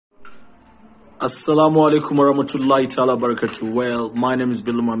Assalamu alaikum warahmatullahi ta'ala barakatuh. Well, my name is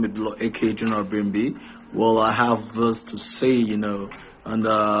Bello, Mohammed, aka Junior BMB. Well, I have this to say, and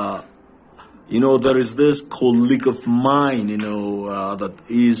there is this colleague of mine, that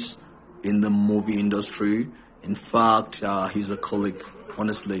is in the movie industry. In fact, he's a colleague,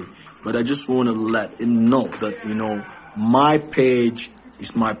 honestly. But I just want to let him know that, my page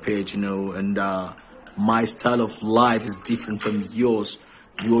is my page, and my style of life is different from yours.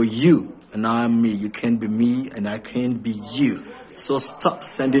 You're you, and I'm me. You can't be me, and I can't be you. So stop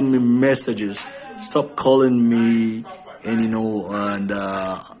sending me messages. Stop calling me, and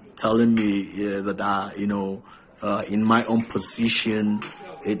telling me that in my own position,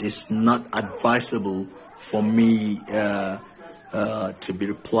 it is not advisable for me to be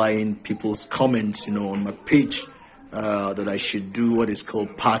replying people's comments, on my page. That I should do what is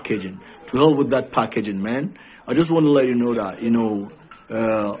called packaging. To hell with that packaging, man. I just want to let you know that,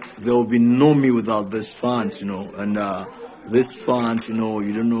 there will be no me without these fans, and these fans, you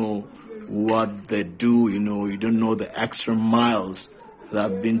don't know what they do, you don't know the extra miles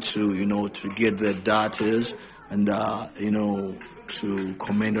that I've been to, to get their datas and, to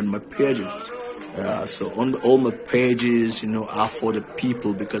comment on my pages. So on all my pages, are for the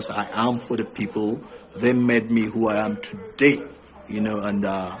people because I am for the people. They made me who I am today, and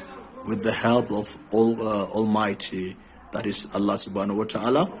with the help of Almighty, that is Allah subhanahu wa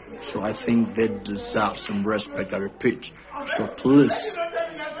ta'ala. So I think they deserve some respect, I repeat. So please,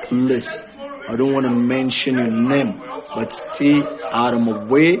 I don't want to mention your name, but stay out of my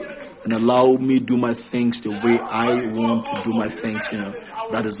way and allow me do my things the way I want to do my things,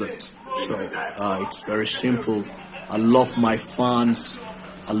 that is it. So it's very simple. I love my fans,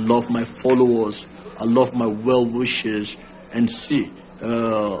 I love my followers, I love my well-wishers, and see,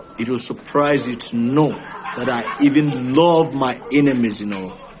 it will surprise you to know that I even love my enemies,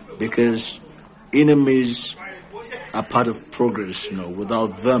 because enemies are part of progress,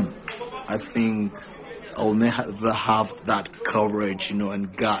 without them, I think I'll never have that courage,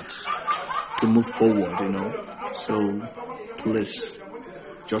 and guts to move forward, So please,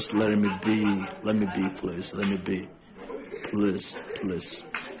 just let me be, please, let me be, please.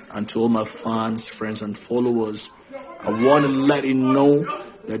 And to all my fans, friends, and followers, I want to let you know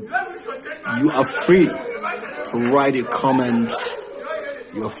that you are free to write your comments.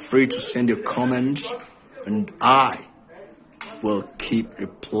 You're free to send your comments, and I will keep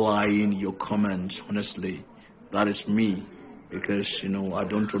replying your comments. Honestly, that is me, because I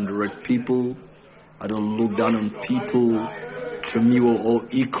don't underrate people. I don't look down on people. To me, we're all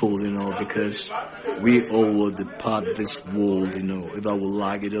equal, because we all will depart this world, whether we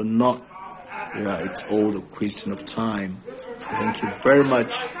like it or not. Yeah, it's all a question of time. So thank you very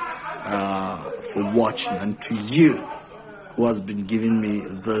much for watching, and to you who has been giving me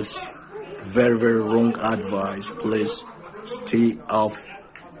this very, very wrong advice, please stay off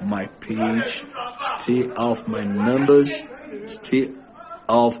my page, stay off my numbers, stay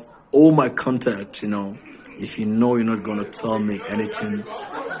off all my contacts, if you know you're not going to tell me anything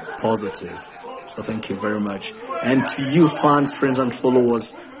positive. So thank you very much. And to you fans, friends, and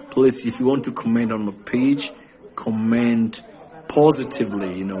followers, please, if you want to comment on my page, comment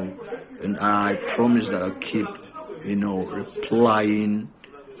positively, and I promise that I'll keep, replying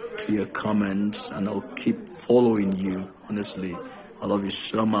to your comments, and I'll keep following you. Honestly, I love you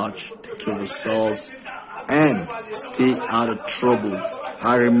so much. Take care of yourselves and stay out of trouble.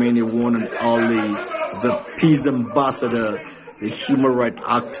 I remain your one and only, the peace ambassador, the human rights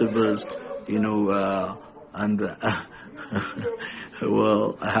activist,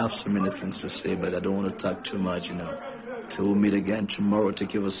 well, I have so many things to say, but I don't want to talk too much, Till we meet again tomorrow, take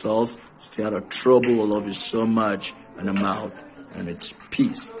care of yourselves, stay out of trouble. I love you so much, and I'm out. And it's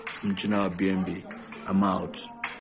peace from Junior BNB. I'm out.